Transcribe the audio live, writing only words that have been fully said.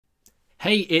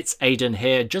Hey, it's Aidan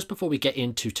here. Just before we get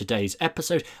into today's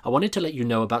episode, I wanted to let you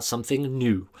know about something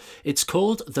new. It's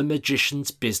called the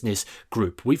Magician's Business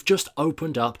Group. We've just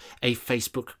opened up a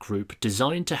Facebook group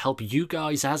designed to help you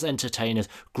guys as entertainers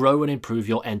grow and improve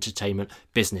your entertainment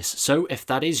business. So if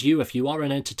that is you, if you are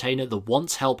an entertainer that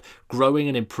wants help growing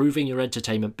and improving your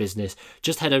entertainment business,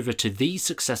 just head over to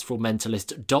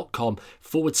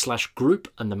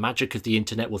thesuccessfulmentalist.com/group and the magic of the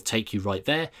internet will take you right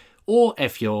there. Or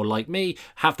if you're like me,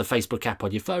 have the Facebook app on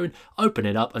your phone, open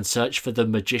it up and search for the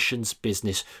Magician's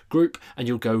Business Group and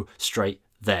you'll go straight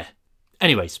there.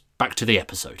 Anyways, back to the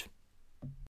episode.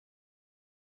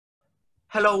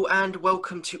 Hello and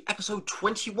welcome to episode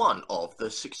 21 of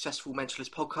the Successful Mentalist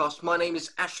podcast. My name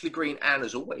is Ashley Green and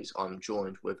as always I'm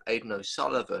joined with Aidan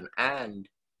O'Sullivan, and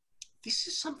this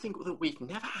is something that we've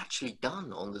never actually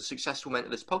done on the Successful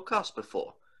Mentalist podcast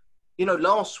before. You know,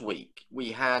 last week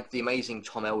we had the amazing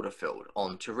Tom Elderfield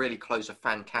on to really close a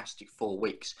fantastic 4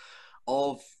 weeks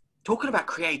of talking about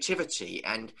creativity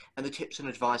and the tips and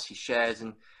advice he shares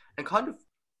and kind of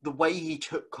the way he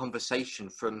took conversation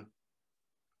from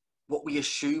what we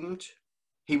assumed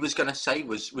he was going to say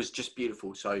was just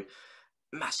beautiful. So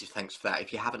massive thanks for that.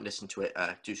 If you haven't listened to it,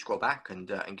 do scroll back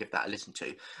and give that a listen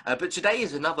to. But today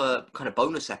is another kind of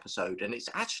bonus episode, and it's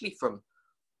actually from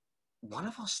one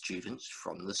of our students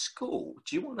from the school.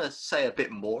 Do you want to say a bit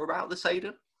more about this,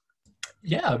 Aidan?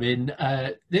 Yeah, I mean,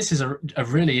 this is a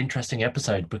really interesting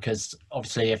episode because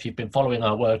obviously if you've been following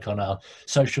our work on our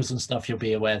socials and stuff, you'll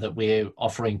be aware that we're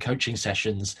offering coaching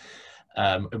sessions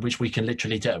in which we can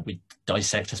literally we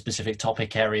dissect a specific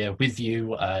topic area with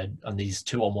you on these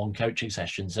 2-on-1 coaching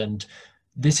sessions. And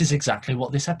this is exactly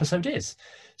what this episode is.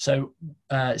 So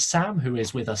Sam, who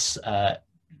is with us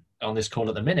on this call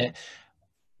at the minute,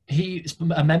 he's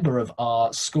a member of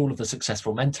our School of the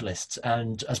Successful Mentalists,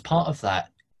 and as part of that,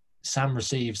 Sam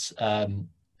receives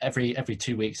every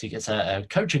 2 weeks he gets a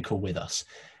coaching call with us.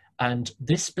 And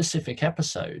this specific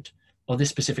episode, or this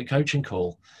specific coaching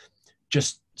call,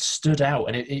 just stood out,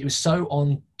 and it was so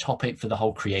on topic for the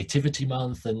whole creativity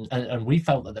month, and we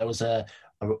felt that there was a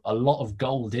lot of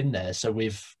gold in there. So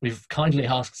we've kindly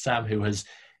asked Sam, who has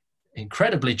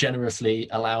incredibly generously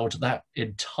allowed that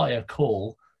entire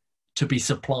call to be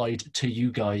supplied to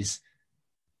you guys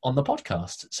on the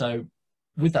podcast. So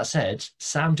with that said,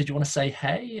 Sam, did you want to say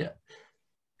hey?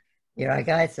 You're right,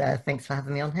 guys. Thanks for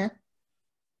having me on here.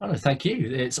 Oh, no, thank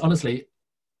you. It's honestly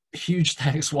huge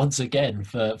thanks once again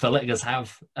for letting us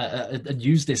have and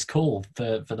use this call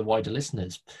for the wider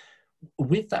listeners.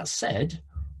 With that said,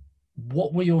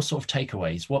 what were your sort of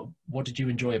takeaways? What did you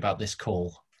enjoy about this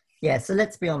call? Yeah, so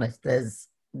let's be honest, there's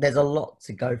a lot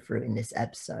to go through in this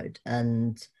episode,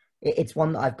 and it's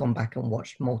one that I've gone back and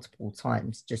watched multiple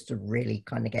times just to really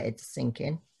kind of get it to sink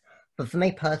in. But for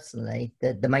me personally,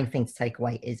 the main thing to take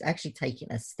away is actually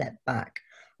taking a step back.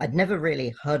 I'd never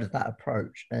really heard of that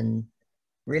approach and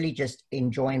really just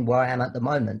enjoying where I am at the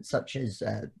moment, such as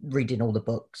reading all the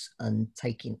books and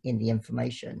taking in the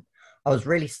information. I was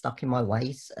really stuck in my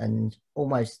ways and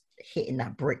almost hitting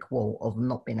that brick wall of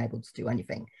not being able to do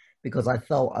anything because I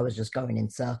felt I was just going in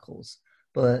circles.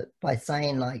 But by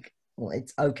saying like, well,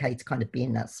 it's okay to kind of be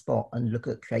in that spot and look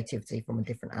at creativity from a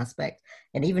different aspect,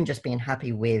 and even just being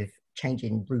happy with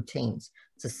changing routines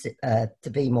to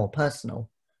be more personal.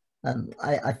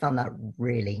 I found that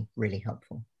really, really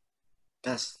helpful.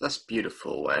 That's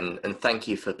beautiful, and thank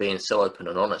you for being so open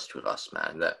and honest with us,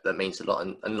 man. That means a lot.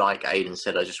 And like Aidan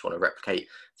said, I just want to replicate.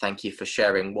 Thank you for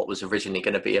sharing what was originally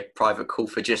going to be a private call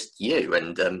for just you,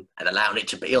 and allowing it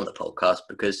to be on the podcast,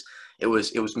 because it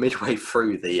was midway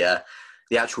through the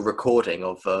actual recording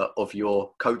of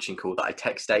your coaching call that I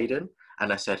texted Aidan,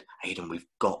 and I said, Aidan, we've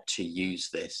got to use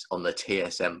this on the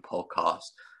TSM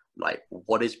podcast. Like,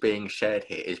 what is being shared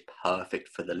here is perfect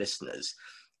for the listeners.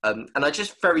 And I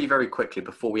just very, very quickly,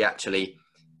 before we actually,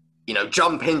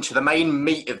 jump into the main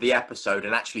meat of the episode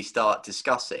and actually start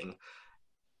discussing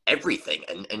everything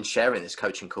and sharing this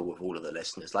coaching call with all of the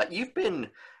listeners, like, you've been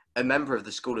a member of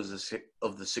the School of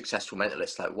the Successful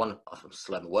Mentalist, like I'm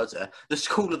slamming words there, the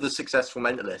School of the Successful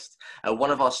Mentalist, one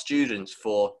of our students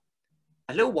for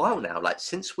a little while now, like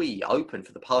since we opened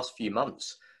for the past few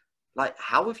months. Like,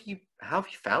 how have you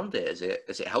found it? Has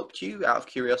it helped you? Out of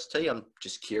curiosity, I'm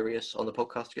just curious on the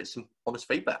podcast to get some honest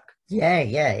feedback. Yeah,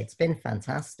 it's been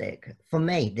fantastic for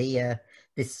me.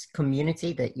 This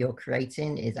community that you're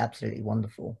creating is absolutely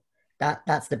wonderful.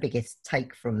 That's the biggest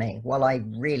take from me. While I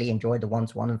really enjoy the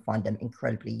one-to-one and find them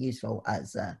incredibly useful,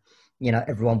 as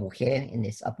everyone will hear in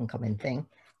this up and coming thing,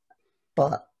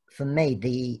 but for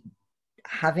me,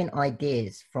 having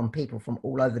ideas from people from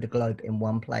all over the globe in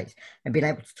one place and being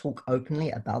able to talk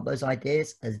openly about those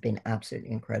ideas has been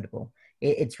absolutely incredible.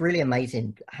 It's really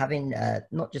amazing having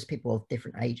not just people of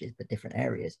different ages, but different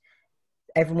areas.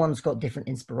 Everyone's got different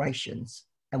inspirations.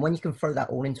 And when you can throw that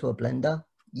all into a blender,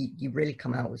 you really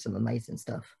come out with some amazing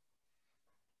stuff.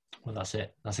 Well, that's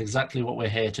it. That's exactly what we're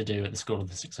here to do at the School of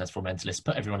the Successful Mentalist.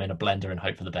 Put everyone in a blender and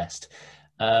hope for the best.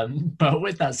 But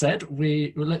with that said,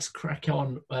 let's crack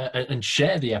on and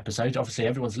share the episode. Obviously,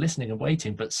 everyone's listening and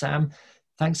waiting. But Sam,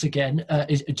 thanks again.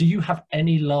 Do you have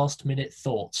any last-minute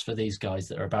thoughts for these guys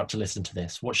that are about to listen to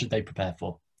this? What should they prepare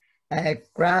for?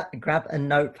 Grab a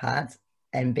notepad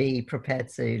and be prepared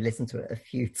to listen to it a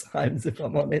few times, if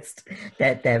I'm honest.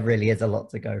 There really is a lot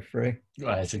to go through.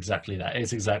 Well, it's exactly that.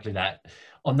 It's exactly that.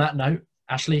 On that note,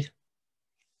 Ashley?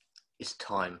 It's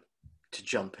time to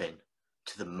jump in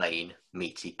to the main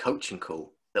meaty coaching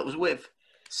call that was with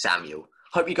Samuel.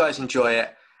 Hope you guys enjoy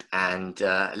it, and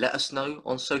let us know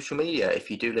on social media. If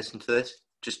you do listen to this,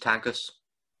 just tag us,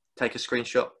 take a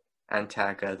screenshot and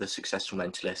tag the Successful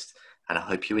Mentalist, and I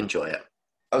hope you enjoy it.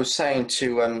 I was saying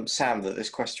to Sam that this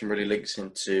question really links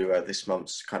into this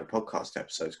month's kind of podcast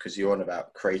episodes, because you're on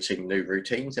about creating new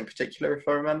routines in particular, if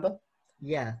I remember.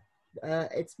 Yeah,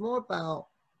 it's more about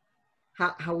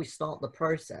how we start the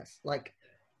process. Like,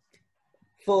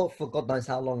 for God knows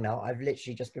how long now, I've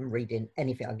literally just been reading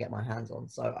anything I can get my hands on.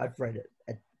 So I've read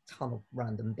a ton of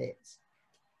random bits.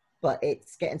 But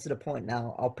it's getting to the point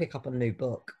now, I'll pick up a new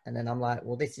book and then I'm like,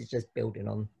 well, this is just building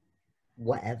on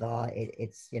whatever.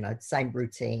 It's, you know, same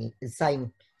routine, the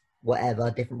same whatever,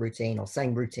 different routine, or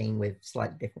same routine with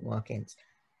slightly different workings.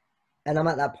 And I'm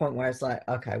at that point where it's like,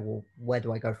 okay, well, where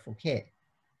do I go from here?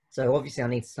 So obviously I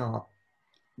need to start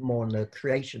more on the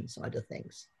creation side of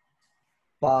things.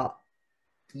 But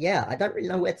yeah, I don't really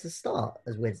know where to start,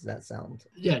 as weird as that sounds.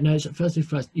 Yeah, no, so first things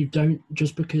first, you don't,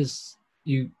 just because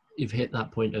you've hit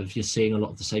that point of you're seeing a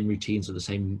lot of the same routines or the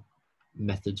same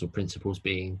methods or principles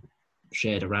being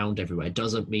shared around everywhere,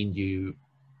 doesn't mean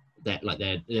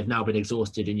they've now been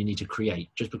exhausted and you need to create.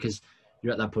 Just because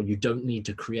you're at that point, you don't need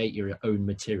to create your own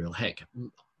material. Heck,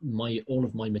 all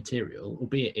of my material,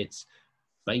 albeit it's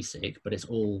basic, but it's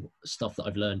all stuff that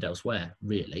I've learned elsewhere,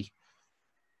 really.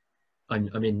 I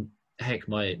mean, heck,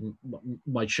 my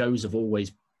shows have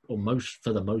always,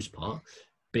 for the most part,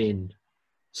 been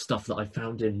stuff that I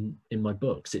found in my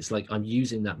books. It's like I'm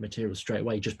using that material straight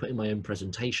away, just putting my own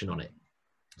presentation on it.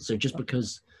 So just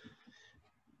because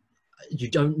you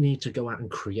don't need to go out and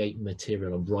create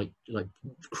material and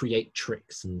create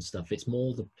tricks and stuff, it's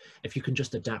more if you can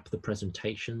just adapt the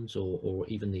presentations or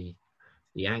even the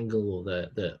angle or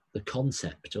the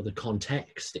concept or the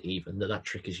context even that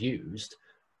trick is used.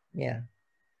 Yeah.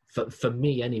 For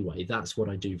me anyway, that's what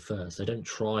I do first. I don't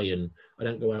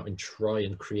go out and try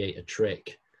and create a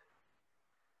trick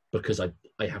because I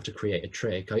have to create a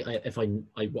trick.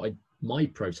 My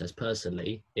process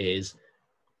personally is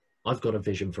I've got a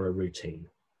vision for a routine.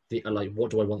 What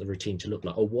do I want the routine to look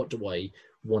like, or what do I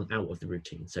want out of the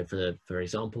routine? So for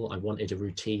example, I wanted a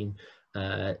routine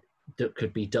that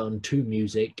could be done to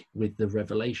music, with the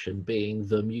revelation being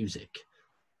the music.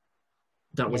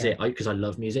 That was it, because I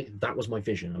love music. That was my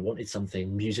vision. I wanted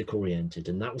something music oriented,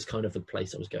 and that was kind of the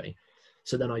place I was going.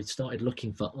 So then I started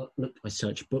looking I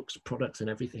searched books, products and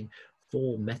everything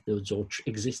for methods or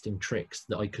existing tricks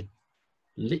that I could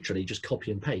literally just copy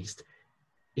and paste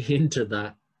into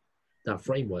that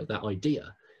framework, that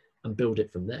idea, and build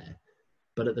it from there.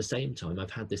 But at the same time,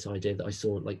 I've had this idea that I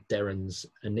saw like Darren's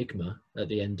Enigma at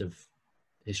the end of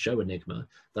his show Enigma,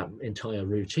 that entire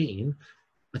routine.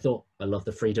 I thought, I love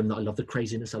the freedom, I love the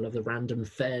craziness, I love the random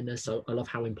fairness, I love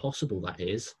how impossible that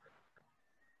is.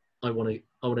 I want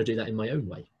to do that in my own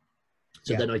way.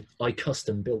 So then I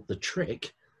custom built the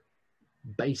trick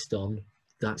based on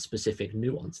that specific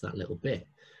nuance, that little bit.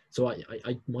 So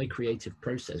my creative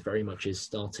process very much is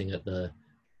starting at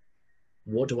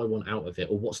what do I want out of it,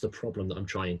 or what's the problem that I'm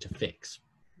trying to fix?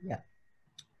 Yeah.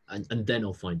 And then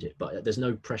I'll find it. But there's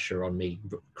no pressure on me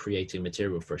creating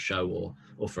material for a show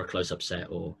or for a close-up set,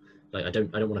 or like I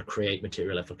don't want to create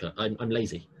material. I'm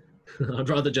lazy. I'd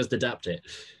rather just adapt it.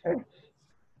 Okay.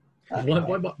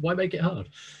 Why make it hard?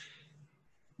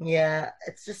 Yeah,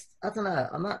 it's just, I don't know.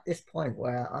 I'm at this point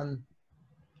where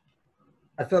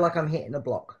I feel like I'm hitting a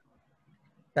block.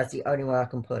 That's the only way I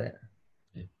can put it.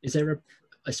 Is there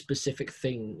a specific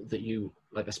thing that you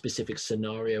like, a specific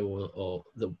scenario or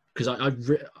because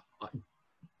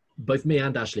both me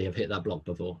and Ashley have hit that block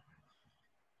before.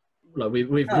 Like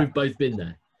we've both been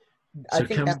there. So I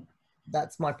think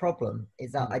that's my problem,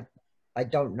 is that I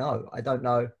don't know. I don't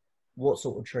know what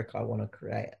sort of trick I want to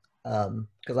create.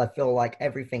 because I feel like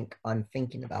everything I'm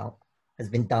thinking about has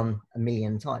been done a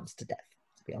million times to death,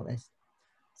 to be honest.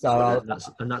 So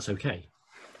that's okay.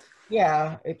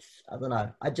 yeah, I don't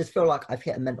know. I just feel like I've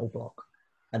hit a mental block,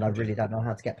 and I Okay. really don't know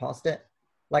how to get past it.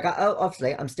 Like,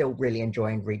 obviously, I'm still really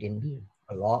enjoying reading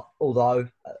a lot, although,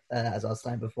 as I was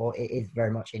saying before, it is very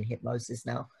much in hypnosis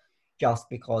now, just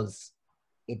because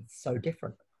it's so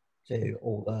different to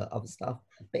all the other stuff.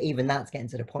 But even that's getting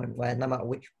to the point where no matter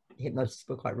which hypnosis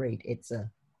book I read, it's a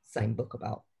same book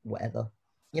about whatever,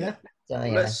 you know? So, Well,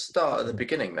 yeah. let's start at the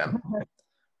beginning then.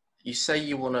 You say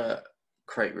you want to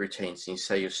create routines, and you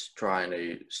say you're trying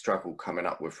to struggle coming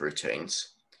up with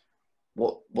routines.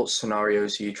 What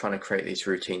scenarios are you trying to create these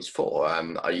routines for?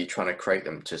 Are you trying to create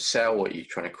them to sell? Or are you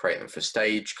trying to create them for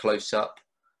stage, close up?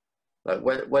 Like,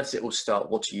 where does it all start?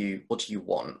 What do you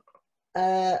want?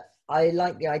 I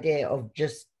like the idea of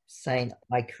just saying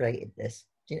I created this.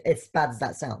 As bad as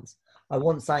that sounds, I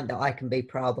want something that I can be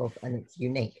proud of and it's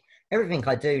unique. Everything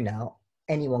I do now,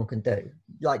 anyone can do.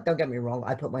 Like, don't get me wrong,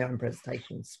 I put my own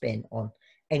presentation spin on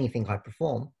anything I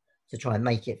perform to try and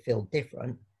make it feel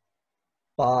different.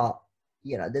 But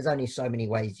there's only so many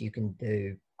ways you can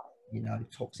do,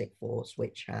 toxic force,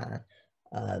 witch hand,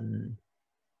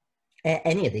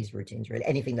 any of these routines, really,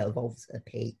 anything that involves a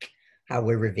peak, how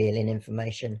we're revealing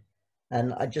information.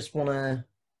 And I just want to,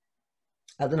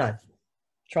 I don't know,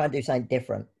 try and do something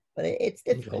different, but it's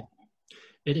difficult.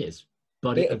 It is.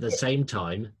 But at the same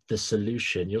time, your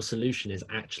solution is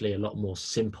actually a lot more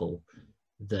simple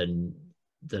than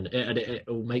and it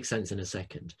will make sense in a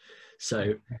second.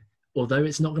 So although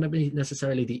it's not going to be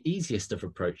necessarily the easiest of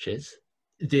approaches,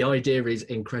 the idea is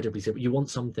incredibly simple. You want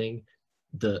something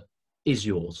that is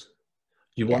yours.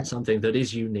 You want something that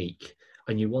is unique,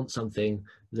 and you want something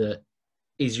that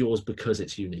is yours because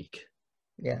it's unique.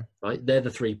 Yeah. Right? They're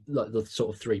the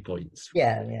sort of 3 points.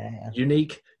 Yeah.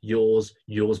 Unique, yours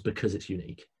because it's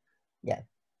unique. Yeah.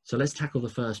 So let's tackle the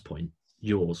first point,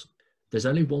 yours. There's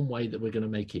only one way that we're going to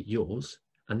make it yours,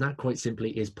 and that quite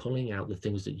simply is pulling out the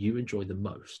things that you enjoy the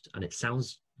most. And it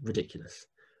sounds ridiculous,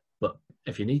 but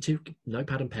if you need to,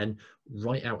 notepad and pen,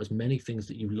 write out as many things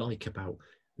that you like about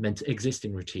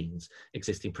existing routines,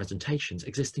 existing presentations,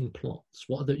 existing plots.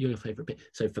 What are your favorite bits?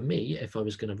 So for me, if I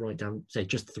was going to write down, say,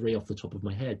 just 3 off the top of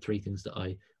my head, 3 things that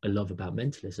I love about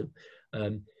mentalism,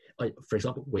 for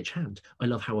example, witch hand. I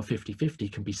love how a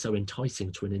 50-50 can be so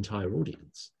enticing to an entire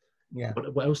audience. Yeah.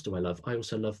 What else do I love? I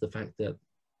also love the fact that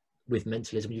with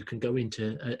mentalism, you can go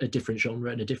into a different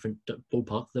genre and a different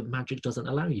ballpark that magic doesn't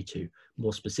allow you to.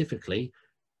 More specifically,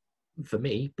 for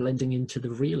me, blending into the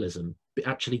realism,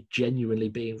 actually genuinely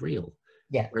being real.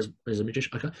 Yeah. Whereas as a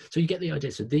magician, so you get the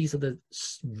idea. So these are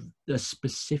the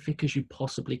specific as you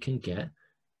possibly can get,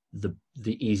 the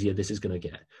easier this is going to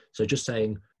get. So just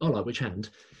saying, oh, like witch hand,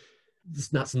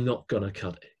 that's not going to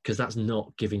cut it, because that's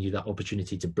not giving you that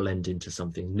opportunity to blend into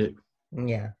something new.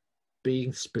 Yeah.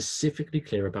 Being specifically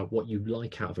clear about what you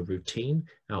like out of a routine,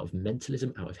 out of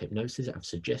mentalism, out of hypnosis, out of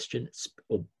suggestion,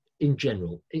 or in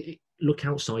general. Look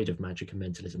outside of magic and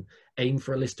mentalism. Aim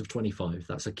for a list of 25.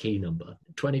 That's a key number.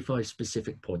 25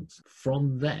 specific points.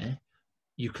 From there,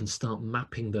 you can start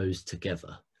mapping those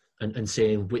together and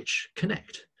seeing which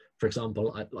connect. For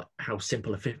example, like how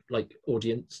simple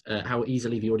audience, how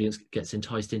easily the audience gets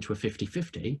enticed into a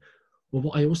 50-50. Well,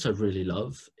 what I also really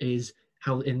love is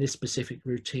how in this specific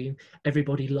routine,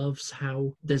 everybody loves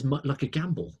how there's like a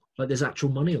gamble, like there's actual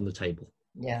money on the table.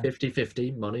 Yeah.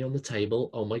 50-50, money on the table.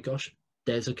 Oh my gosh,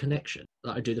 there's a connection.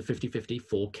 Like I do the 50-50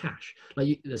 for cash.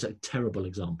 Like there's a terrible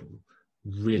example,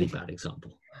 really bad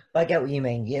example. I get what you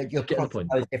mean. You're crossing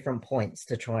those different points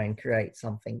to try and create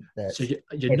something that's so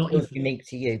you're not even unique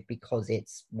to you because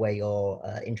it's where your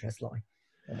interests lie.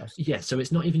 Almost. Yeah, so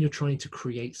it's not even you're trying to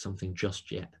create something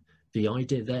just yet. The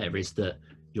idea there is that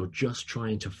you're just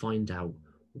trying to find out,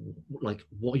 like,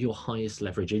 what are your highest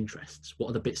leverage interests? What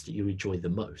are the bits that you enjoy the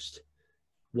most?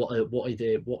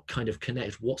 What kind of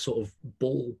connect? What sort of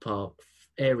ballpark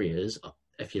areas,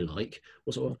 if you like?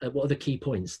 What are the key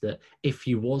points that if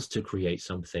you was to create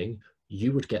something,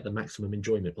 you would get the maximum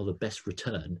enjoyment or the best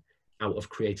return out of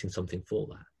creating something for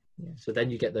that? Yeah. So then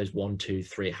you get those 1, 2,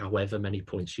 3, however many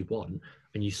points you want,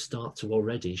 and you start to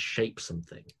already shape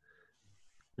something.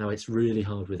 Now it's really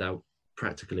hard without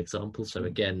practical examples. So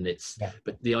again,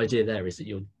 but the idea there is that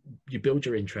you build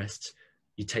your interests,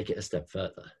 you take it a step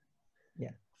further.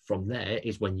 Yeah. From there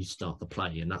is when you start the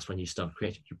play, and that's when you start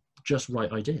creating. You just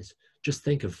write ideas. Just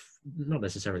think of, not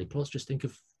necessarily plots, just think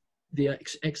of the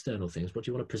external things. What do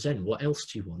you want to present? What else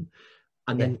do you want?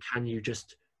 And then can you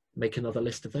just make another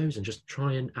list of those and just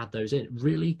try and add those in?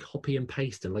 Really copy and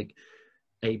paste, and like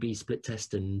A/B split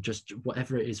test and just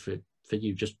whatever it is for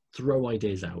you, just throw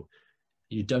ideas out.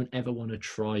 You don't ever want to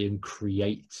try and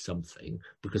create something,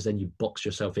 because then you box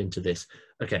yourself into this.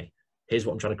 Okay, here's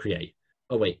what I'm trying to create.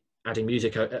 Oh wait, adding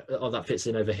music. Oh, that fits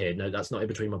in over here. No, that's not in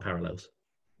between my parallels.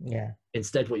 Yeah.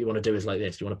 Instead, what you want to do is like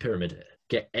this. You want to pyramid it.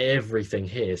 Get everything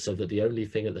here so that the only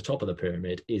thing at the top of the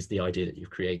pyramid is the idea that you've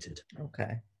created.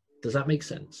 Okay. Does that make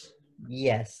sense?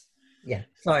 Yes. Yeah.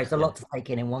 Sorry, it's a lot to take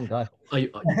in one go.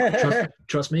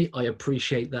 Trust me, I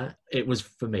appreciate that. It was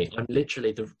for me. I'm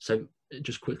literally so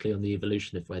just quickly on the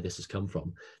evolution of where this has come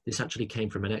from. This actually came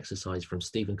from an exercise from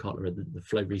Stephen Kotler at the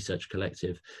Flow Research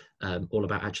Collective, all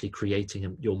about actually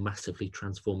creating your massively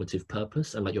transformative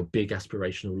purpose and like your big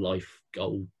aspirational life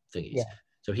goal thingies. Yeah.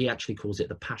 So he actually calls it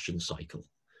the passion cycle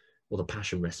or the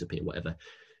passion recipe or whatever.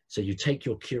 So you take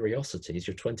your curiosities,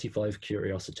 your 25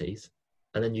 curiosities,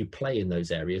 and then you play in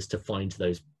those areas to find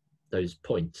those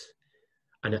points.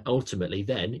 And ultimately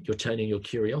then you're turning your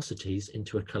curiosities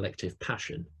into a collective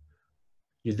passion.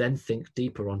 You then think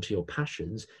deeper onto your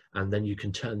passions, and then you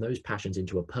can turn those passions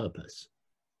into a purpose.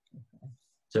 Okay.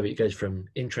 So it goes from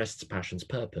interests, passions,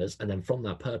 purpose, and then from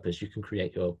that purpose, you can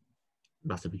create your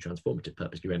massively transformative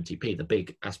purpose, your MTP, the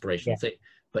big aspirational thing.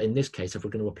 But in this case, if we're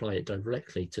going to apply it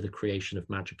directly to the creation of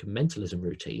magic and mentalism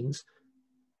routines,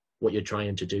 what you're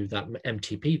trying to do, that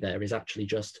MTP there is actually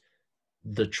just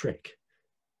the trick,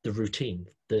 the routine,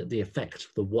 the effect,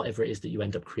 the whatever it is that you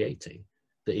end up creating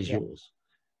that is yours.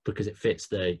 Because it fits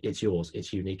it's yours,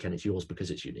 it's unique, and it's yours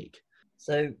because it's unique.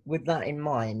 So with that in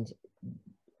mind,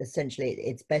 essentially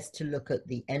it's best to look at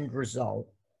the end result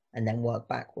and then work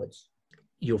backwards.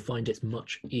 You'll find it's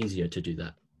much easier to do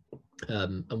that.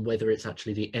 And whether it's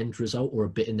actually the end result or a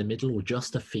bit in the middle or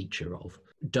just a feature of,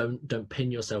 don't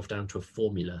pin yourself down to a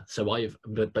formula. So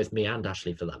both me and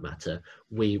Ashley for that matter,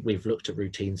 we've looked at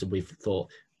routines and we've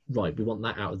thought, right, we want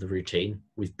that out of the routine.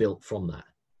 We've built from that.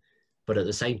 But at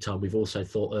the same time, we've also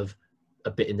thought of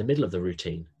a bit in the middle of the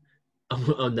routine.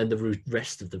 And then the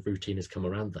rest of the routine has come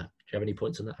around that. Do you have any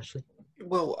points on that, Ashley?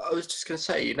 Well, I was just going to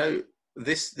say,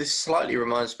 this slightly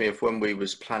reminds me of when we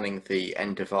was planning the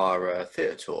end of our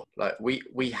theatre tour. Like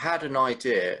we had an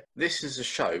idea. This is a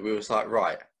show. We was like,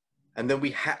 right. And then we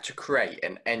had to create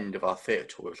an end of our theatre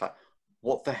tour. It was like,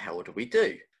 what the hell do we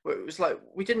do? Well, it was like,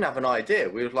 we didn't have an idea.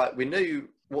 We were like, we knew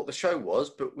what the show was,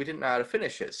 but we didn't know how to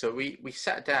finish it. So we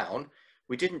sat down.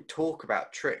 We didn't talk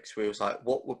about tricks. We was like,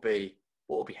 what would be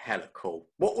hella cool?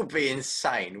 What would be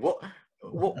insane?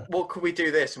 What could we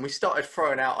do this? And we started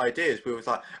throwing out ideas. We was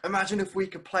like, imagine if we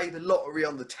could play the lottery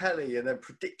on the telly and then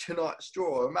predict tonight's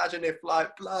draw. Imagine if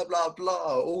like blah blah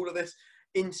blah, all of this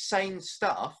insane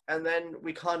stuff. And then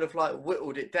we kind of like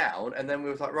whittled it down. And then we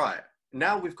was like, right,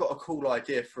 now we've got a cool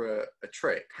idea for a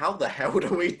trick. How the hell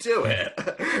do we do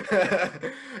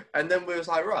it? And then we was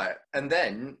like, right. And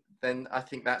then I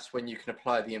think that's when you can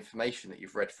apply the information that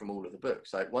you've read from all of the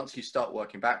books. Like once you start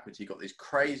working backwards, you've got these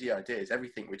crazy ideas,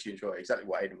 everything which you enjoy, exactly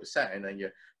what Aidan was saying, and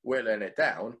you're whittling it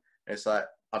down. And it's like,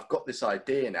 I've got this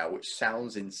idea now, which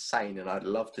sounds insane and I'd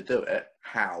love to do it.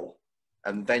 How?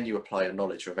 And then you apply your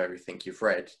knowledge of everything you've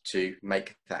read to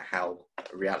make that how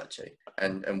a reality.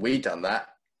 And we done that.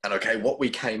 And okay, what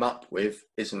we came up with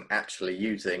isn't actually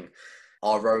using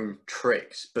our own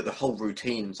tricks, but the whole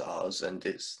routine's ours, and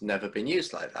it's never been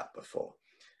used like that before.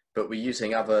 But we're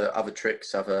using other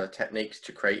tricks, other techniques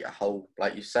to create a whole,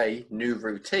 like you say, new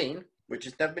routine, which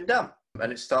has never been done.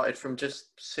 And it started from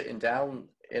just sitting down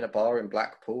in a bar in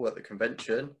Blackpool at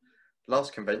the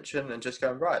last convention, and just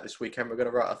going, right, this weekend we're going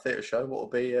to write a theatre show. What will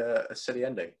be a silly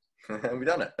ending? And we've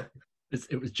done it.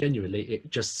 It was genuinely, it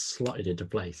just slotted into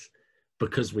place.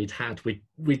 Because we'd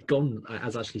gone,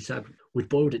 as Ashley said, we'd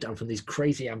boiled it down from these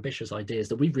crazy ambitious ideas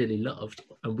that we really loved,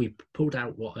 and we pulled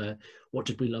out what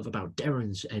did we love about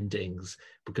Darren's endings.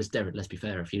 Because Darren, let's be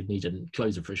fair, if you need a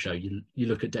closer for a show, you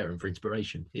look at Darren for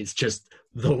inspiration. It's just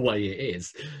the way it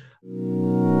is.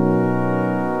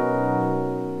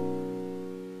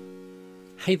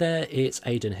 Hey there, it's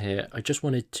Aidan here. I just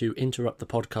wanted to interrupt the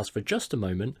podcast for just a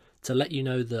moment to let you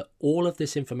know that all of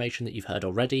this information that you've heard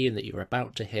already and that you're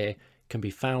about to hear can be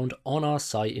found on our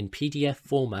site in PDF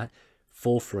format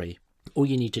for free. All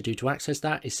you need to do to access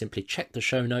that is simply check the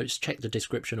show notes, check the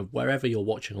description of wherever you're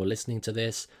watching or listening to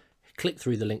this, click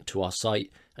through the link to our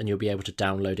site, and you'll be able to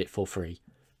download it for free.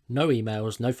 No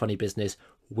emails, no funny business.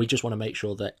 We just want to make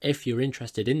sure that if you're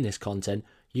interested in this content,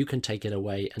 you can take it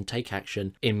away and take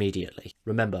action immediately.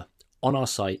 Remember, on our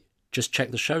site, just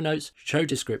check the show notes, show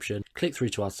description, click through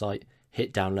to our site,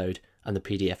 hit download, and the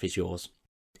PDF is yours.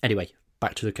 Anyway,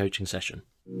 back to the coaching session.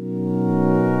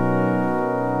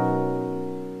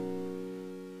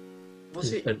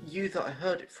 Was it you that I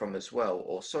heard it from as well,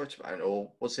 or sorry to man,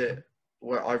 or was it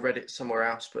where I read it somewhere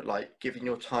else, but like giving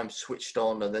your time switched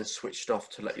on and then switched off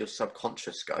to let your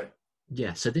subconscious go?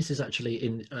 Yeah, so this is actually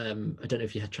in, I don't know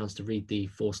if you had a chance to read the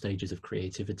 4 stages of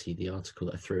creativity, the article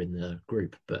that I threw in the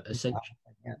group, but essentially,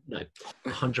 no,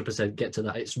 100% get to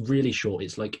that. It's really short.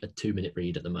 It's like a 2-minute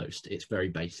read at the most. It's very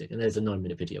basic. And there's a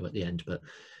 9-minute video at the end, but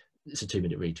it's a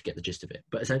 2-minute read to get the gist of it.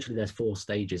 But essentially there's 4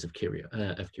 stages of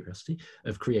curiosity,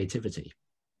 of creativity.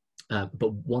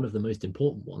 But one of the most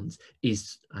important ones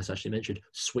is, as Ashley mentioned,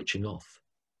 switching off,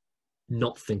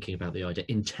 not thinking about the idea,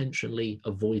 intentionally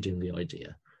avoiding the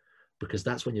idea, because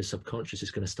that's when your subconscious is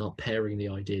going to start pairing the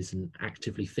ideas and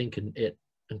actively thinking it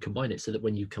and combine it, so that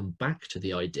when you come back to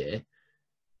the idea,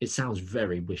 it sounds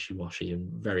very wishy-washy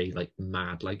and very like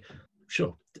mad, like,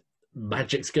 sure,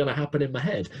 magic's going to happen in my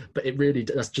head, but it really,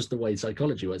 that's just the way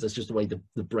psychology works. That's just the way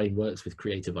the brain works with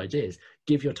creative ideas.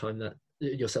 Give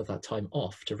yourself that time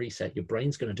off to reset. Your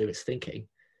brain's going to do its thinking,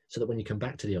 so that when you come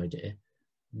back to the idea,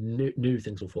 new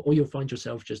things will fall, or you'll find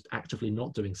yourself just actively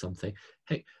not doing something.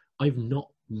 Hey, I've not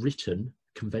written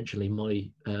conventionally my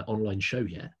online show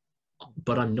yet,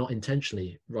 but I'm not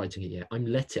intentionally writing it yet.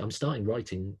 I'm starting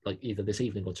writing like either this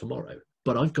evening or tomorrow,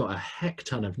 but I've got a heck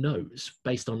ton of notes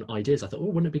based on ideas. I thought, oh,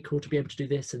 wouldn't it be cool to be able to do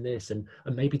this and this, and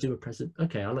maybe do a present.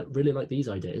 Okay, I really like these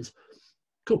ideas.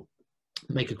 Cool.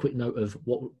 Make a quick note of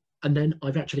what, and then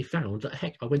I've actually found that,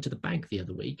 heck, I went to the bank the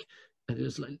other week, and it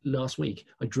was like last week,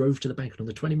 I drove to the bank, and on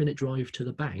the 20-minute drive to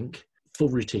the bank, full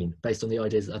routine based on the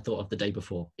ideas that I thought of the day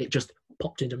before. It just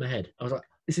popped into my head. I was like,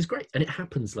 this is great. And it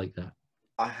happens like that.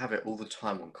 I have it all the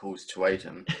time on calls to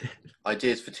Aidan.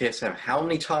 Ideas for TSM. How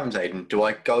many times, Aidan, do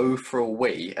I go for a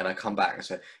wee and I come back and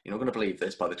say, you're not going to believe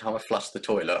this, by the time I flush the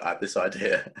toilet, I have this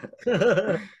idea.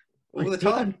 All the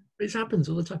time. It happens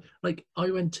all the time. Like I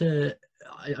went to,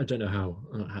 I don't know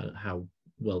how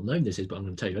well known this is, but I'm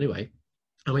going to tell you anyway.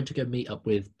 I went to go meet up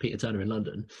with Peter Turner in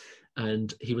London,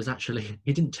 and he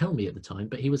didn't tell me at the time,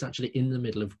 but he was actually in the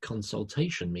middle of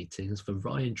consultation meetings for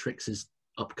Ryan Trix's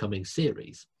upcoming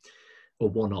series, or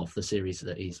one of the series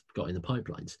that he's got in the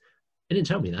pipelines. He didn't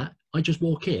tell me that. I just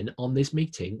walk in on this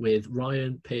meeting with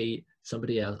Ryan, Pete,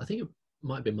 somebody else. I think it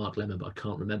might have been Mark Lemon, but I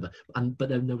can't remember. But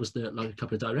then there was like a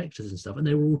couple of directors and stuff, and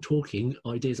they were all talking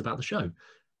ideas about the show.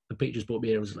 And Pete just brought me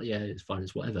in and was like, yeah, it's fine,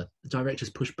 it's whatever. The directors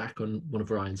pushed back on one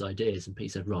of Ryan's ideas, and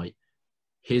Pete said, right,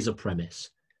 here's a premise.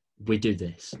 We do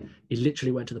this. He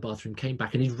literally went to the bathroom, came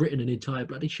back, and he's written an entire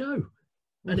bloody show,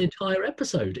 an entire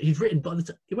episode. He's written by the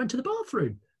time he went to the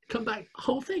bathroom, come back,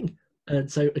 whole thing. And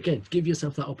so again, give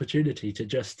yourself that opportunity to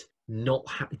just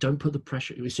don't put the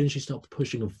pressure. As soon as you start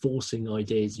pushing and forcing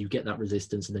ideas, you get that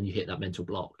resistance, and then you hit that mental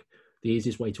block. The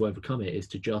easiest way to overcome it is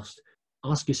to just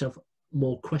ask yourself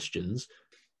more questions,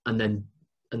 and then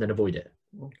avoid it.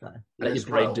 Okay. Let your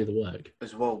brain do the work.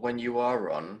 As well, when you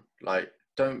are on, like,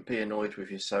 don't be annoyed with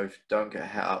yourself. Don't get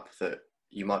het up that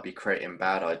you might be creating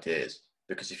bad ideas,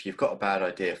 because if you've got a bad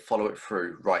idea, follow it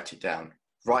through, write it down.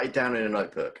 Write it down in a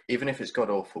notebook, even if it's god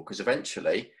awful, because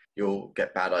eventually you'll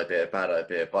get bad idea, bad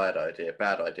idea, bad idea,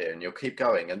 bad idea, and you'll keep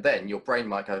going. And then your brain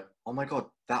might go, oh my God,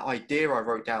 that idea I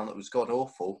wrote down that was god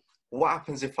awful, what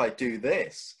happens if I do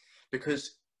this?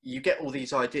 Because you get all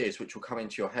these ideas which will come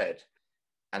into your head,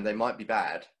 and they might be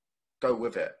bad. Go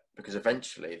with it, because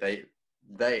eventually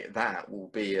that will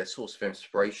be a source of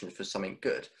inspiration for something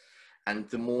good. And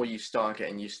the more you start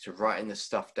getting used to writing this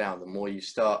stuff down, the more you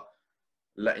start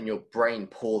letting your brain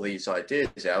pour these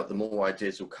ideas out, the more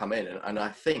ideas will come in. And I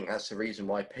think that's the reason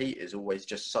why Pete is always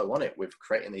just so on it with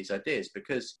creating these ideas,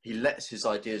 because he lets his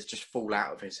ideas just fall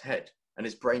out of his head, and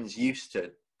his brain's used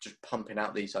to just pumping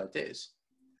out these ideas.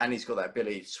 And he's got that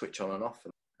ability to switch on and off,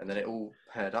 and then it all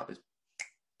paired up.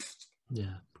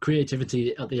 Yeah,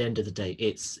 creativity at the end of the day,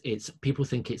 it's people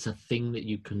think it's a thing that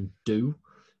you can do.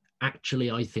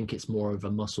 Actually, I think it's more of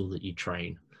a muscle that you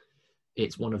train.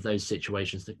 It's one of those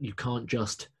situations that you can't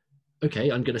just,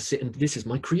 okay, I'm going to sit and this is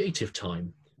my creative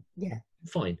time. Yeah,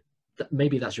 fine.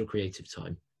 Maybe that's your creative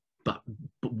time, but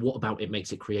what about it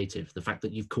makes it creative? The fact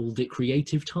that you've called it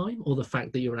creative time, or the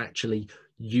fact that you're actually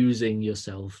using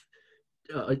yourself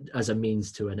as a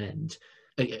means to an end?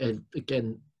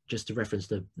 Again, just to reference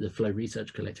the Flow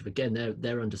Research Collective, again,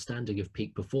 their understanding of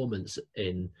peak performance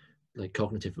in like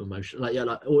cognitive, emotional,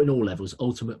 or in all levels,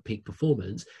 ultimate peak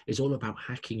performance is all about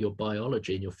hacking your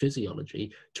biology and your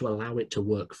physiology to allow it to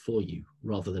work for you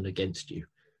rather than against you.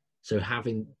 So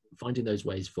finding those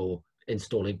ways for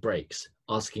installing brakes,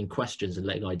 asking questions and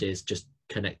letting ideas just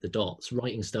connect the dots,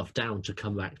 writing stuff down to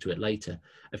come back to it later.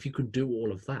 If you can do all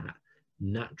of that,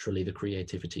 naturally the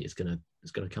creativity is going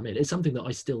to come in. It's something that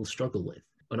I still struggle with,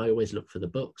 and I always look for the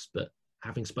books, but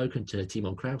having spoken to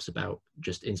Timon Kraus about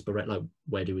just inspiration, like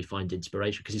where do we find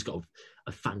inspiration? Because he's got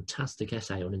a fantastic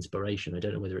essay on inspiration. I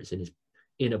don't know whether it's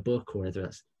in a book or whether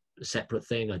that's a separate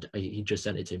thing. He just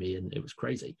sent it to me and it was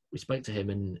crazy. We spoke to him,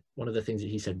 and one of the things that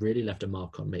he said really left a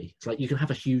mark on me. It's like, you can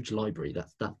have a huge library.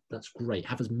 That's great.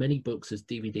 Have as many books as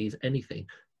DVDs, anything.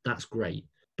 That's great.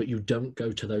 But you don't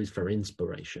go to those for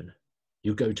inspiration.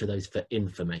 You go to those for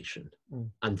information.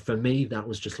 And for me, that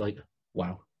was just like,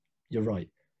 wow, you're right.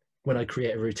 When I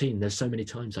create a routine, there's so many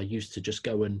times I used to just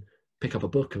go and pick up a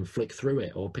book and flick through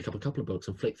it, or pick up a couple of books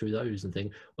and flick through those and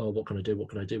think, oh, what can I do? What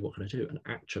can I do? What can I do? And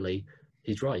actually,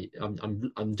 he's right.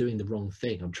 I'm doing the wrong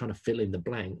thing. I'm trying to fill in the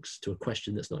blanks to a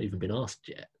question that's not even been asked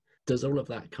yet. Does all of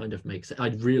that kind of make sense? I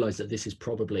realize that this is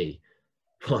probably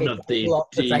one of the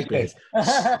deepest,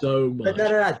 so much. But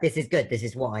no, this is good. This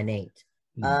is what I need.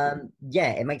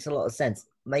 Yeah, it makes a lot of sense.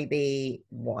 Maybe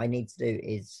what I need to do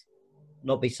is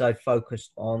not be so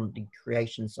focused on the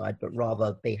creation side, but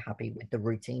rather be happy with the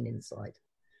routine inside.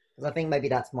 Because I think maybe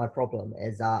that's my problem,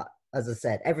 is that, as I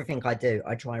said, everything I do,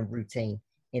 I try and routine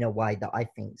in a way that I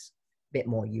think's a bit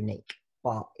more unique.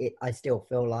 But I still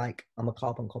feel like I'm a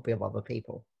carbon copy of other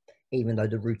people, even though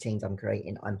the routines I'm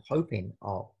creating, I'm hoping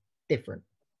are different,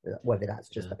 whether that's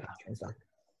just the pattern stuff.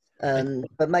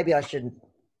 But maybe I should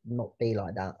not be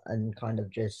like that and kind of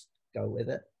just go with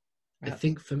it. I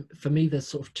think for me, there's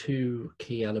sort of two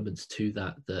key elements to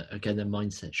that again, they're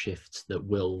mindset shifts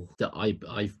that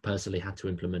I've personally had to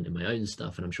implement in my own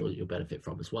stuff, and I'm sure that you'll benefit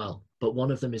from as well. But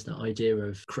one of them is the idea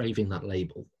of craving that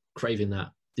label, craving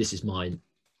that this is mine.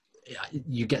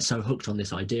 You get so hooked on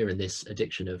this idea and this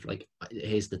addiction of like,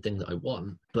 here's the thing that I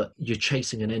want, but you're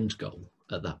chasing an end goal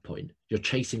at that point. You're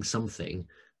chasing something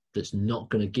that's not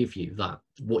going to give you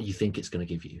what you think it's going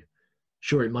to give you.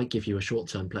 Sure, it might give you a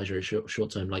short-term pleasure, a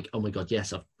short-term like, oh my God,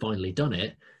 yes, I've finally done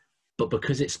it. But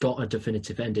because it's got a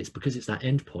definitive end, it's because it's that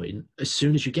end point. As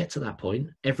soon as you get to that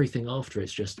point, everything after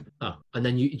it's just, and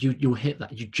then you'll hit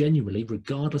that. You genuinely,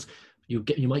 regardless,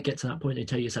 you might get to that point and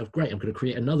tell yourself, great, I'm going to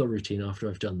create another routine after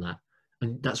I've done that.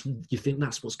 And you think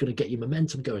that's what's going to get your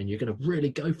momentum going. You're going to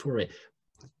really go for it.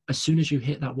 As soon as you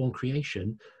hit that one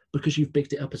creation, because you've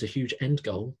bigged it up as a huge end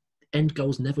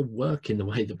goals never work in the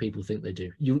way that people think they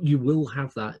do. You will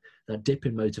have that dip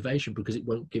in motivation because it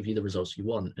won't give you the results you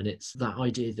want. And it's that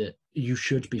idea that you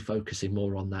should be focusing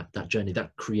more on that journey,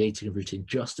 that creating a routine,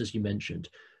 just as you mentioned.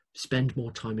 Spend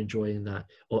more time enjoying that,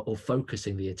 or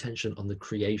focusing the attention on the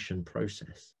creation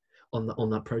process, on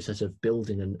that process of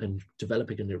building and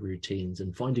developing the routines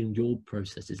and finding your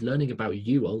processes, learning about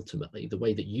you ultimately, the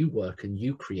way that you work and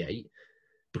you create,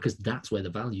 because that's where the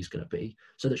value is going to be.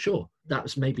 So that, sure,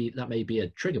 that may be a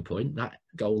trigger point. That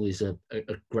goal is a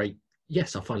great,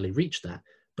 yes, I finally reached that,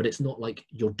 but it's not like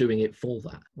you're doing it for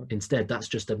that. Instead, that's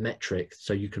just a metric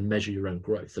so you can measure your own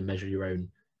growth and measure your own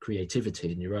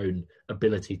creativity and your own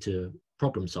ability to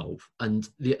problem solve. And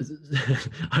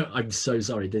I'm so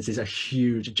sorry, this is a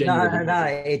huge, genuine.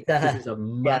 This is a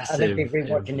massive. I've been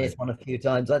rewatching this one a few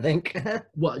times, I think.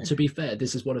 Well, to be fair,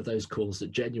 this is one of those calls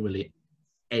that genuinely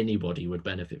anybody would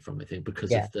benefit from, I think, because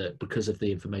of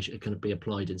the information. It can be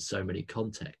applied in so many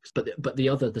contexts. But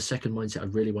the second mindset I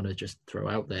really want to just throw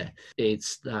out there,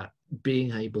 it's that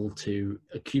being able to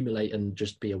accumulate and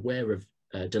just be aware of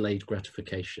delayed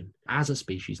gratification. As a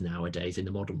species nowadays in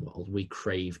the modern world, we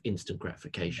crave instant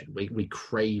gratification. We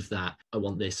crave that, I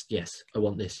want this, yes, I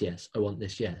want this, yes, I want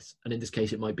this, yes. And in this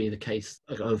case, it might be the case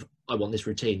of I want this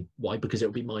routine. Why? Because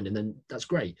it'll be mine, and then that's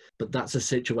great. But that's a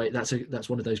situation. That's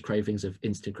one of those cravings of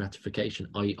instant gratification.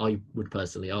 I would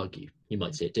personally argue, you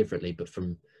might see it differently, but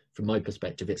from my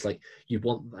perspective, it's like you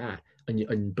want that,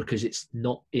 and because it's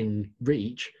not in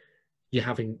reach, you're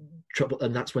having trouble,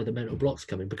 and that's where the mental blocks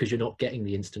come in, because you're not getting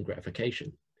the instant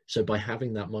gratification. So by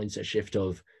having that mindset shift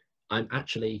of, I'm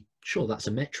actually sure that's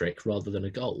a metric rather than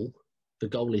a goal. The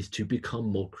goal is to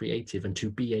become more creative and to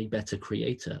be a better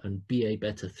creator and be a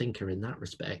better thinker in that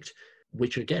respect,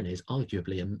 which again is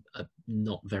arguably a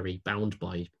not very bound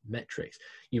by metrics.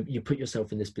 You put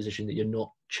yourself in this position that you're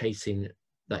not chasing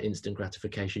that instant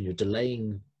gratification. You're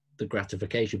delaying the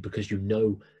gratification because you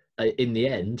know in the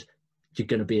end, you're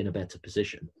going to be in a better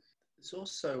position. There's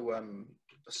also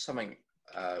something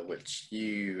which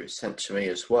you sent to me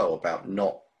as well about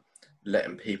not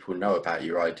letting people know about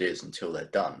your ideas until they're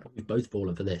done. We've both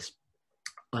fallen for this.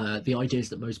 The ideas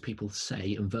that most people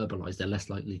say and verbalize, they're less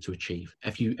likely to achieve.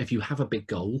 If you have a big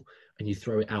goal and you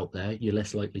throw it out there, you're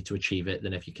less likely to achieve it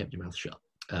than if you kept your mouth shut.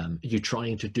 You're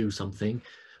trying to do something,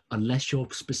 unless you're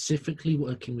specifically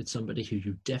working with somebody who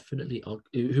you definitely are,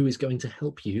 who is going to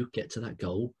help you get to that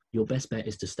goal, your best bet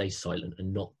is to stay silent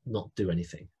and not do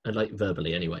anything, and like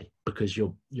verbally anyway, because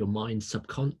your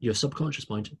subconscious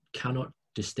mind cannot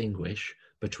distinguish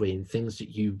between things that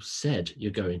you said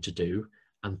you're going to do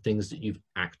and things that you've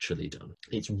actually done.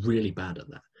 It's really bad at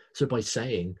that. So by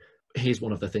saying, here's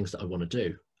one of the things that I want to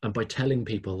do, and by telling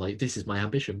people, like, this is my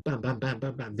ambition, bam, bam, bam,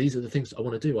 bam, bam, these are the things I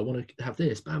want to do, I want to have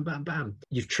this, bam, bam, bam,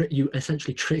 you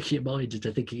essentially trick your mind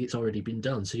into thinking it's already been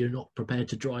done, so you're not prepared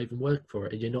to drive and work for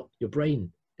it, and your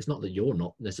brain, it's not that you're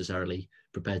not necessarily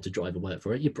prepared to drive and work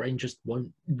for it, your brain just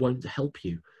won't help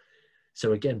you.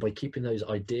 So again, by keeping those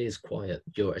ideas quiet,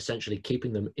 you're essentially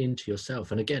keeping them into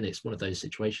yourself. And again, it's one of those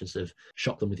situations of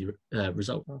shock them with your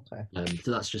result. Okay.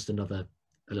 So that's just a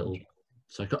little.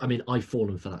 So I mean, I've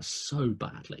fallen for that so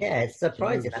badly. Yeah, it's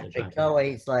surprising so actually.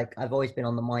 badly. I've always been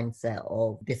on the mindset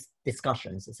of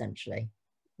discussions essentially.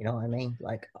 You know what I mean?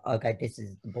 Like, okay, this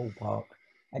is the ballpark,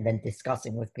 and then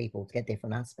discussing with people to get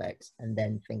different aspects, and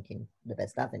then thinking the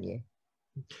best avenue.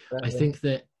 I think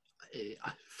that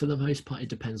for the most part, it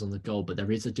depends on the goal, but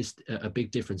there is a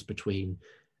big difference between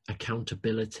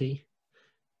accountability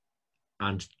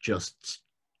and just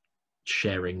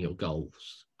sharing your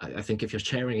goals. I think if you're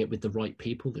sharing it with the right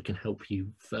people that can help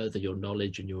you further your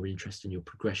knowledge and your interest and your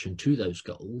progression to those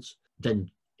goals, then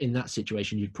in that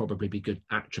situation, you'd probably be good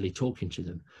actually talking to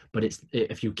them. But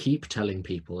if you keep telling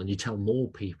people and you tell more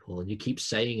people and you keep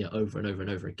saying it over and over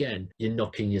and over again, you're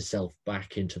knocking yourself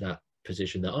back into that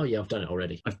position that, oh yeah, I've done it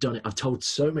already. I've done it. I've told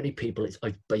so many people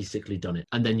I've basically done it.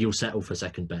 And then you'll settle for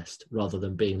second best rather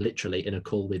than being literally in a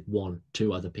call with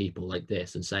 1-2 other people like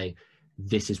this and saying,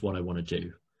 this is what I want to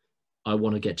do. I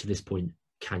want to get to this point.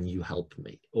 Can you help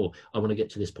me? Or I want to get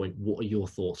to this point. What are your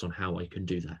thoughts on how I can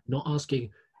do that? Not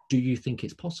asking, do you think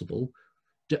it's possible?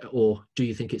 Or do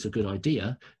you think it's a good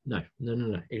idea? No.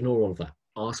 Ignore all of that.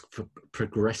 Ask for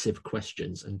progressive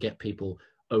questions and get people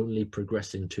only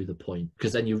progressing to the point,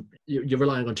 because then you're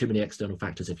relying on too many external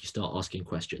factors if you start asking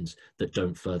questions that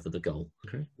don't further the goal.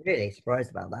 Okay. Really surprised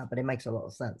about that, but it makes a lot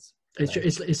of sense.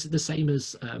 It's the same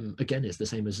as again, it's the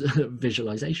same as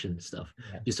visualization stuff.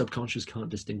 Yeah. Your subconscious can't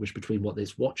distinguish between what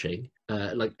it's watching,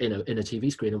 like in a TV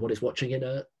screen, and what it's watching in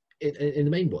the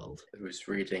main world. I was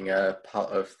reading part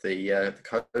of the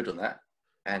code on that,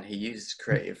 and he uses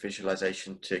creative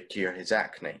visualization to cure his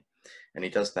acne, and he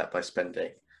does that by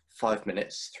spending 5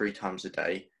 minutes 3 times a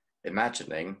day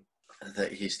imagining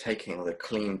that he's taking the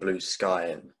clean blue sky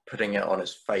and putting it on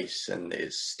his face, and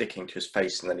it's sticking to his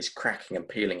face, and then he's cracking and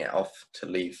peeling it off to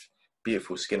leave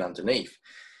beautiful skin underneath.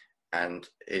 And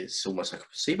it's almost like a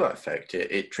placebo effect.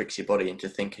 It tricks your body into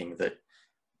thinking that,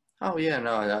 oh yeah,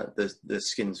 no, the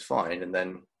skin's fine, and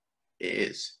then it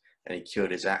is. And he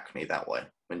cured his acne that way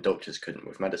when doctors couldn't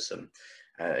with medicine.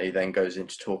 He then goes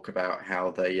into talk about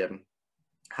how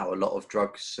how a lot of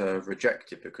drugs are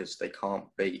rejected because they can't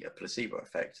beat a placebo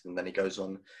effect. And then he goes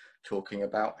on talking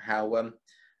about how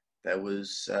there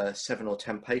was 7 or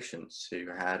 10 patients who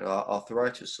had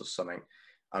arthritis or something.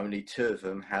 Only 2 of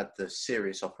them had the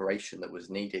serious operation that was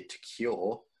needed to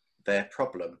cure their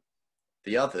problem.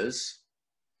 The others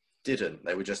didn't.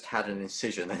 They were just had an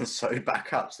incision and sewed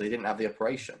back up, so they didn't have the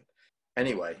operation.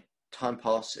 Anyway, time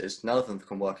passes. None of them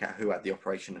can work out who had the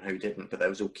operation and who didn't, but they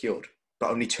was all cured. But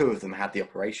only 2 of them had the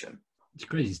operation. It's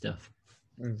crazy stuff.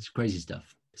 It's crazy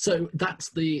stuff. So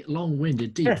that's the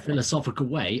long-winded, deep philosophical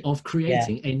way of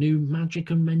creating a new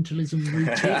magic and mentalism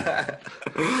routine.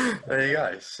 There you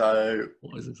go. So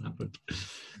what has this happened?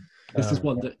 This is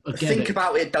one that, again, think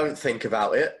about it, don't think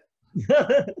about it.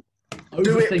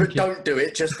 Do it, but don't do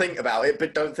it. Just think about it,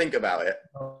 but don't think about it.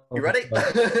 You ready?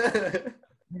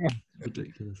 Yeah.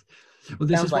 Ridiculous. Well,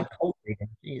 this sounds like cold reading.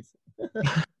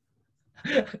 Jeez.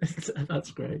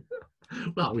 That's great.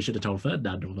 Well, we should have told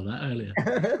Ferdinand all of that earlier.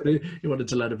 He wanted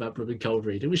to learn about Brooklyn cold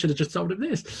reading. We should have just told him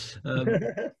this.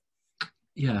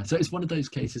 Yeah, so it's one of those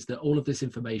cases that all of this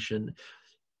information,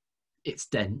 it's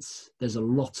dense. There's a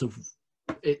lot of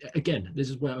again, this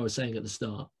is where I was saying at the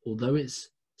start, although it's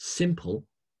simple,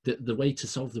 the way to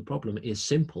solve the problem is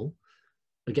simple.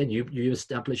 Again, you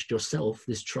established yourself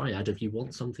this triad of you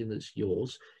want something that's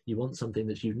yours, you want something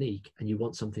that's unique, and you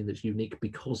want something that's unique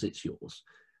because it's yours.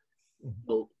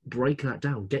 Well, break that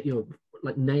down. Get your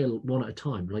nail one at a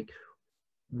time. Like,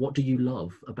 what do you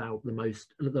love about the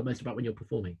most about when you're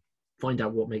performing? Find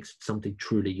out what makes something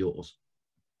truly yours.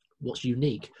 What's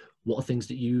unique? What are things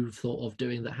that you've thought of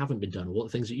doing that haven't been done? What are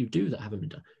things that you do that haven't been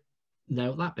done?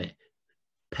 Nail that bit.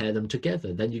 Pair them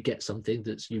together, then you get something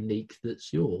that's unique,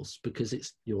 that's yours, because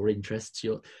it's your interests.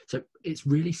 So it's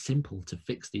really simple to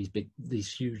fix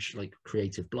these huge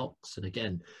creative blocks. And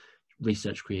again,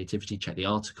 research creativity, check the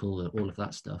article, and all of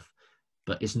that stuff.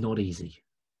 But it's not easy.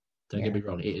 Don't get me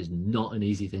wrong, it is not an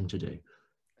easy thing to do.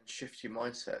 And shift your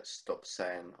mindset. Stop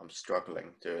saying, I'm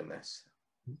struggling doing this.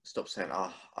 Stop saying,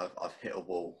 I've hit a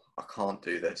wall. I can't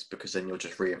do this, because then you're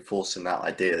just reinforcing that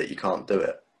idea that you can't do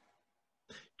it.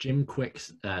 Jim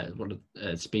Quick's one of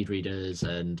speed readers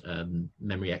and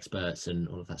memory experts and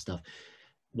all of that stuff.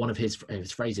 One of his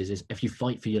phrases is, if you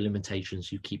fight for your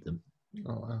limitations, you keep them.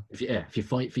 Oh, wow. If you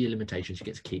fight for your limitations, you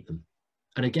get to keep them.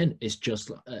 And again, it's just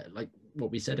like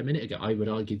what we said a minute ago. I would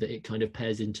argue that it kind of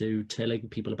pairs into telling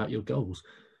people about your goals.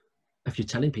 If you're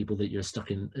telling people that you're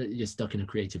stuck in a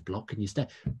creative block, and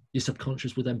your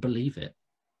subconscious will then believe it,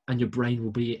 and your brain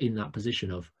will be in that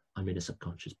position of, I'm in a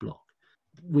subconscious block.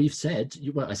 We've said,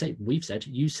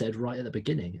 you said right at the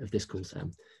beginning of this call,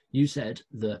 Sam, you said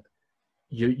that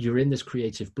you're in this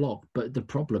creative block, but the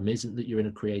problem isn't that you're in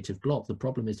a creative block. The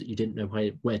problem is that you didn't know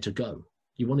where to go.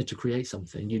 You wanted to create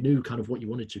something. You knew kind of what you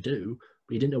wanted to do,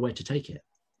 but you didn't know where to take it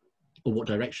or what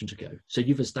direction to go. So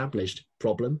you've established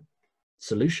problem,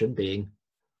 solution being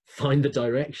find the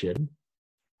direction.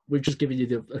 We've just given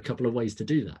you a couple of ways to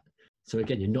do that. So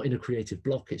again, you're not in a creative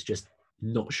block. It's just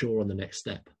not sure on the next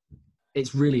step.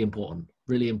 It's really important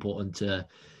to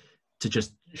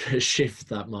just shift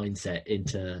that mindset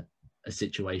into a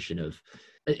situation of,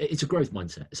 it's a growth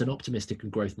mindset. It's an optimistic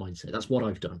and growth mindset. That's what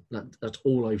I've done. That's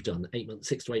all I've done.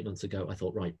 6 to 8 months ago, I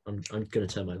thought, right, I'm going to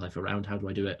turn my life around. How do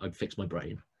I do it? I'd fix my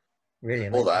brain. Really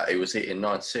All that, he was eating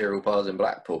 9 cereal bars in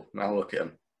Blackpool. Now look at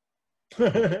him.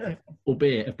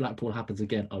 Albeit, if Blackpool happens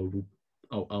again,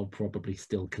 I'll probably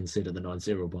still consider the 9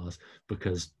 cereal bars,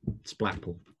 because it's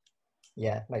Blackpool.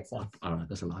 Yeah, makes sense. All right,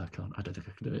 that's a lie. I don't think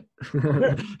I can do it.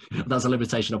 That's a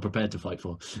limitation I'm prepared to fight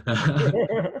for.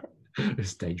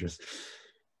 It's dangerous.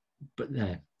 But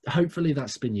hopefully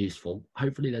that's been useful.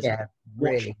 Hopefully there's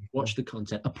watch the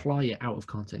content, apply it out of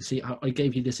context. See, I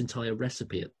gave you this entire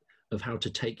recipe of how to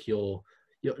take your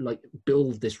like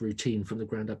build this routine from the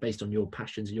ground up based on your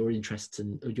passions and your interests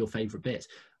and your favorite bits.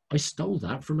 I stole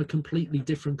that from a completely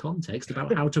different context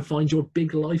about how to find your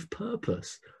big life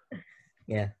purpose.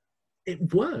 Yeah.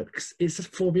 It works. It's a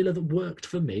formula that worked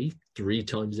for me 3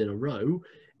 times in a row.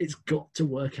 It's got to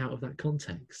work out of that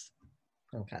context.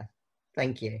 Okay.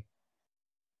 Thank you.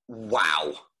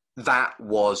 Wow. That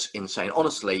was insane.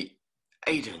 Honestly,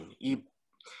 Aidan,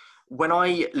 when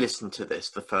I listened to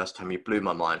this the first time, you blew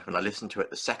my mind. When I listened to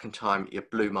it the second time, you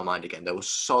blew my mind again. There was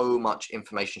so much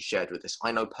information shared with this.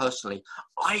 I know personally,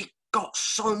 I got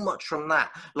so much from that.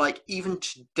 Like, even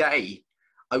today,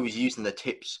 I was using the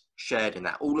tips shared in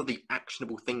that, all of the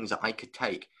actionable things that I could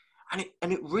take. And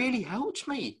it really helped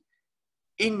me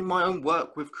in my own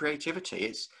work with creativity.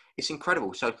 It's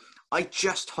incredible. So I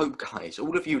just hope, guys,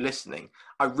 all of you listening,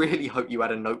 I really hope you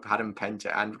had a notepad and pen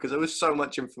to hand, because there was so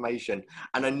much information.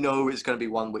 And I know it's going to be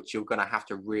one which you're going to have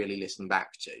to really listen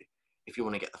back to if you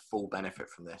want to get the full benefit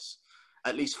from this.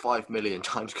 At least 5 million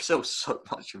times, because there was so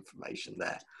much information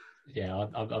there. Yeah,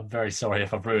 I'm very sorry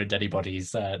if I've ruined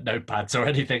anybody's notepads or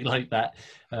anything like that.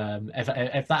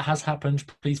 If that has happened,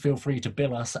 please feel free to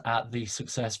bill us at the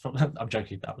success. I'm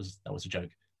joking. That was a joke.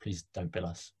 Please don't bill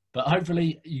us. But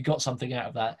hopefully you got something out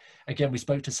of that. Again, we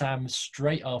spoke to Sam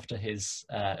straight after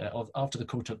after the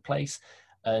call took place,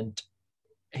 and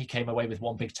he came away with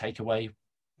one big takeaway.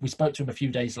 We spoke to him a few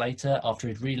days later after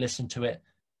he'd re-listened to it.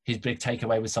 His big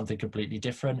takeaway was something completely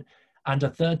different. And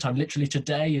a third time, literally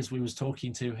today, as we was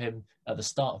talking to him at the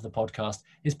start of the podcast,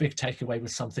 his big takeaway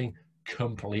was something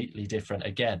completely different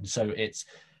again. So it's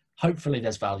hopefully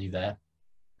there's value there.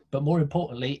 But more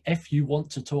importantly, if you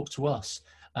want to talk to us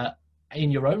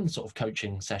in your own sort of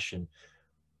coaching session,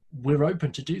 we're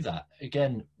open to do that.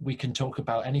 Again, we can talk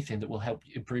about anything that will help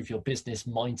improve your business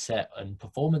mindset and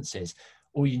performances.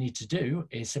 All you need to do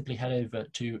is simply head over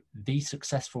to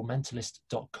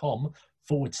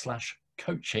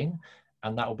thesuccessfulmentalist.com/coaching,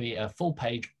 and that will be a full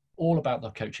page all about the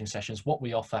coaching sessions, what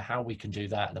we offer, how we can do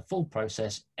that, and the full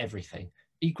process, everything.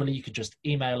 Equally, you could just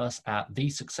email us at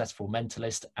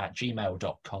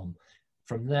thesuccessfulmentalist@gmail.com.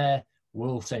 From there,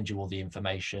 we'll send you all the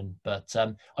information, but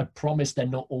I promise they're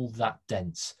not all that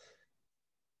dense.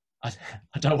 I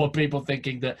don't want people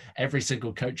thinking that every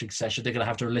single coaching session they're going to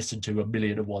have to listen to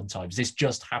 1,000,001 times. This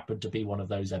just happened to be one of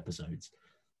those episodes.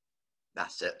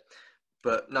 That's it.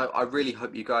 But no, I really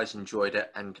hope you guys enjoyed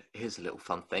it. And here's a little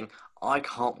fun thing. I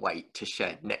can't wait to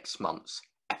share next month's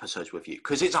episodes with you,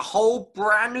 because it's a whole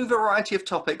brand new variety of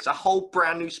topics, a whole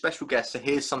brand new special guest. So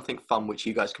here's something fun which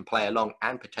you guys can play along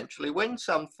and potentially win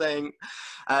something.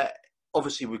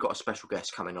 Obviously, we've got a special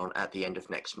guest coming on at the end of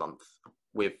next month,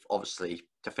 with obviously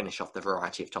to finish off the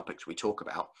variety of topics we talk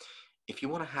about. If you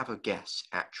want to have a guess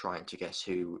at trying to guess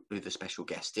who the special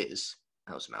guest is,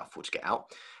 That was a mouthful to get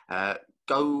out.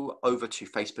 Go over to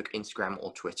Facebook, Instagram,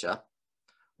 or Twitter.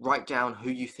 Write down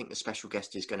who you think the special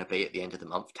guest is going to be at the end of the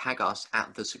month. Tag us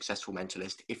at The Successful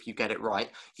Mentalist. If you get it right,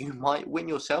 you might win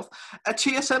yourself a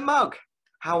TSM mug.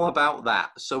 How about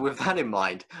that? So with that in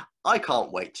mind, I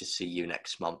can't wait to see you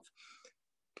next month.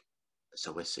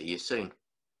 So we'll see you soon.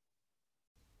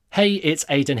 Hey, it's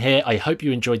Aidan here. I hope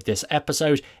you enjoyed this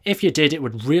episode. If you did, it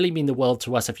would really mean the world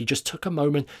to us if you just took a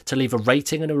moment to leave a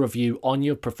rating and a review on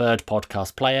your preferred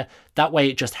podcast player. That way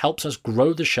it just helps us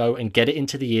grow the show and get it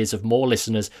into the ears of more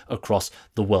listeners across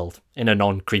the world in a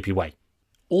non-creepy way.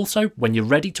 Also, when you're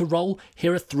ready to roll,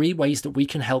 here are 3 ways that we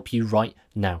can help you right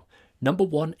now. Number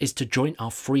 1 is to join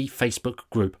our free Facebook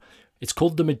group. It's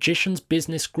called the Magician's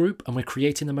Business Group, and we're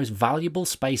creating the most valuable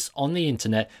space on the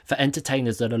internet for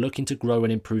entertainers that are looking to grow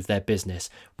and improve their business.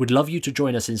 We'd love you to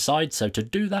join us inside, so to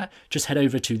do that, just head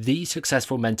over to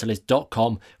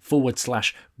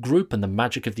thesuccessfulmentalist.com/group and the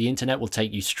magic of the internet will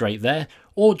take you straight there,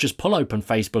 or just pull open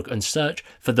Facebook and search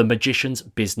for the Magician's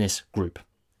Business Group.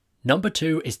 Number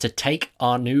 2 is to take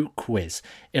our new quiz.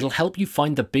 It'll help you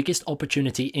find the biggest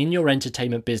opportunity in your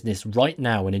entertainment business right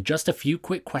now, and in just a few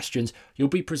quick questions, you'll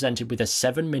be presented with a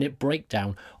 7-minute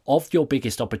breakdown of your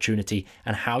biggest opportunity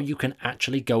and how you can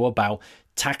actually go about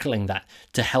tackling that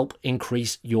to help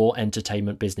increase your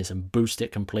entertainment business and boost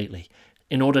it completely.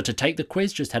 In order to take the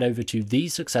quiz, just head over to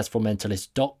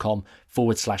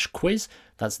thesuccessfulmentalist.com/quiz.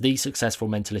 That's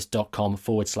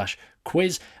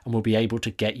thesuccessfulmentalist.com/quiz, and we'll be able to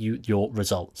get you your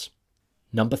results.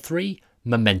 Number 3,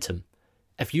 momentum.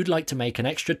 If you'd like to make an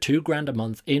extra $2,000 a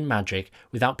month in magic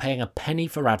without paying a penny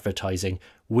for advertising,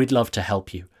 we'd love to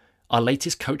help you. Our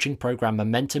latest coaching program,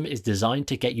 Momentum, is designed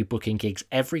to get you booking gigs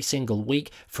every single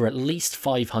week for at least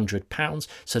 £500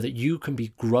 so that you can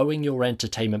be growing your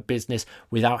entertainment business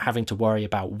without having to worry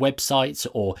about websites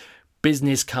or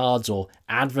business cards or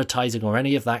advertising or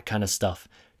any of that kind of stuff.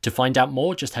 To find out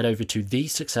more, just head over to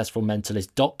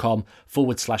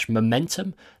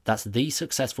thesuccessfulmentalist.com/momentum. That's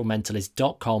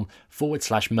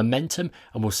thesuccessfulmentalist.com/momentum,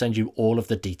 and we'll send you all of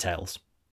the details.